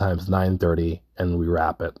call time's 9:30 and we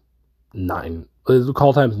wrap at 9. The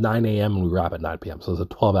call time's 9 a.m. and we wrap at 9 p.m. So it's a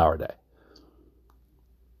 12-hour day.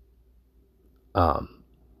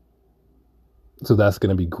 So that's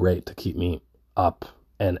gonna be great to keep me up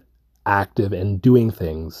and active and doing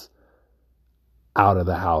things out of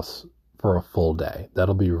the house for a full day.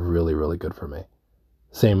 That'll be really, really good for me.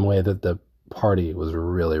 Same way that the party was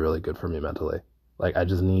really, really good for me mentally. Like, I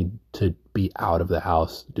just need to be out of the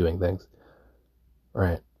house doing things.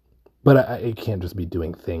 Right. But I can't just be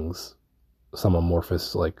doing things, some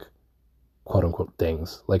amorphous, like, quote unquote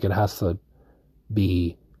things. Like, it has to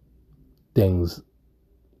be things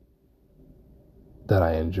that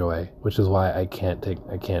I enjoy, which is why I can't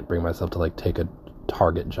bring myself to, like, take a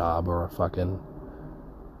Target job or a fucking,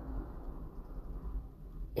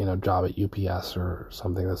 you know, job at UPS or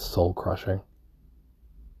something that's soul crushing.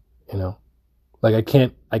 You know, like I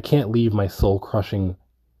can't leave my soul crushing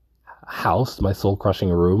house, my soul crushing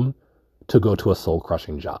room, to go to a soul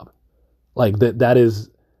crushing job. Like that is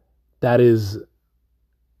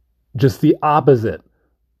just the opposite.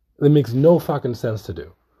 It makes no fucking sense to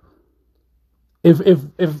do.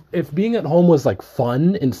 If being at home was like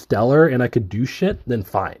fun and stellar and I could do shit, then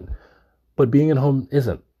fine. But being at home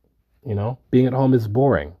isn't. You know, being at home is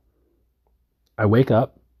boring. I wake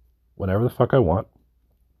up whenever the fuck I want.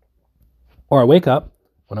 Or I wake up.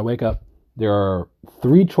 When I wake up, there are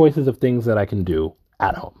 3 choices of things that I can do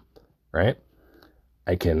at home, right?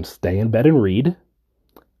 I can stay in bed and read.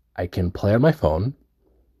 I can play on my phone.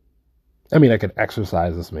 I mean, I could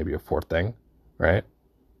exercise. This may be a 4th thing, right?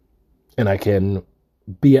 And I can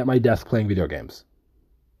be at my desk playing video games,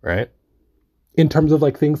 right? In terms of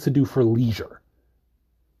like things to do for leisure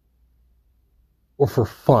or for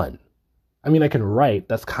fun. I mean, I can write.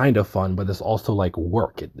 That's kind of fun, but it's also like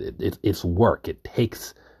work. It's work. It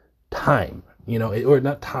takes time, you know, or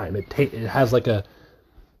not time. It has like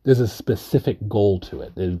there's a specific goal to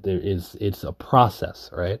it. It's a process,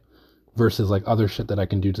 right? Versus like other shit that I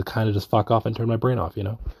can do to kind of just fuck off and turn my brain off, you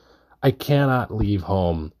know? I cannot leave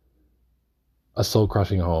home, a soul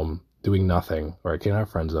crushing home, doing nothing, or I can't have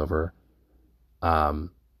friends over. I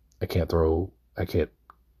can't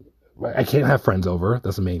have friends over.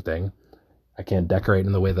 That's the main thing. I can't decorate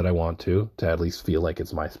in the way that I want to at least feel like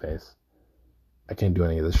it's my space. I can't do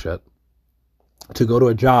any of this shit. To go to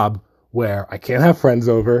a job where I can't have friends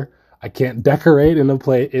over, I can't decorate in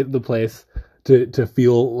the place to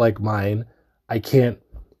feel like mine. I can't,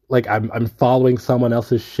 like, I'm following someone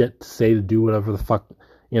else's shit to say to do whatever the fuck,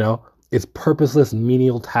 you know. It's purposeless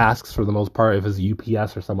menial tasks for the most part, if it's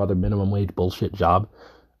UPS or some other minimum wage bullshit job,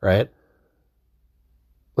 right?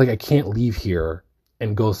 Like, I can't leave here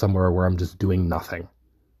and go somewhere where I'm just doing nothing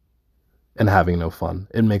and having no fun.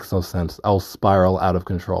 It makes no sense. I'll spiral out of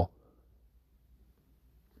control.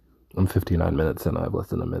 I'm 59 minutes in. I have less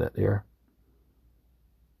than a minute here.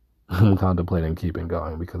 I'm contemplating keeping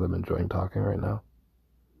going because I'm enjoying talking right now.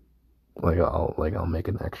 I'll make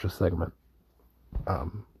an extra segment,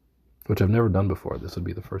 which I've never done before. This would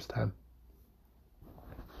be the first time.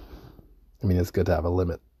 I mean, it's good to have a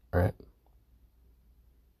limit, right?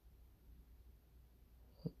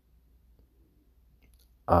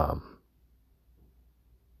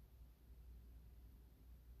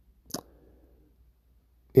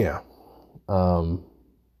 Yeah.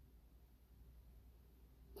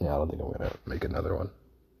 Yeah, I don't think I'm gonna make another one.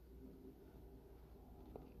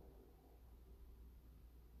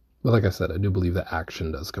 But like I said, I do believe that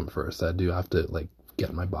action does come first. I do have to like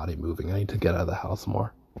get my body moving. I need to get out of the house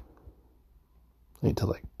more. I need to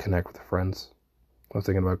like connect with friends. I was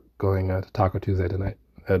thinking about going to Taco Tuesday tonight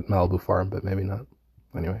at Malibu Farm, but maybe not.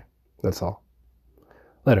 Anyway, That's all.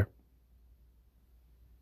 Later.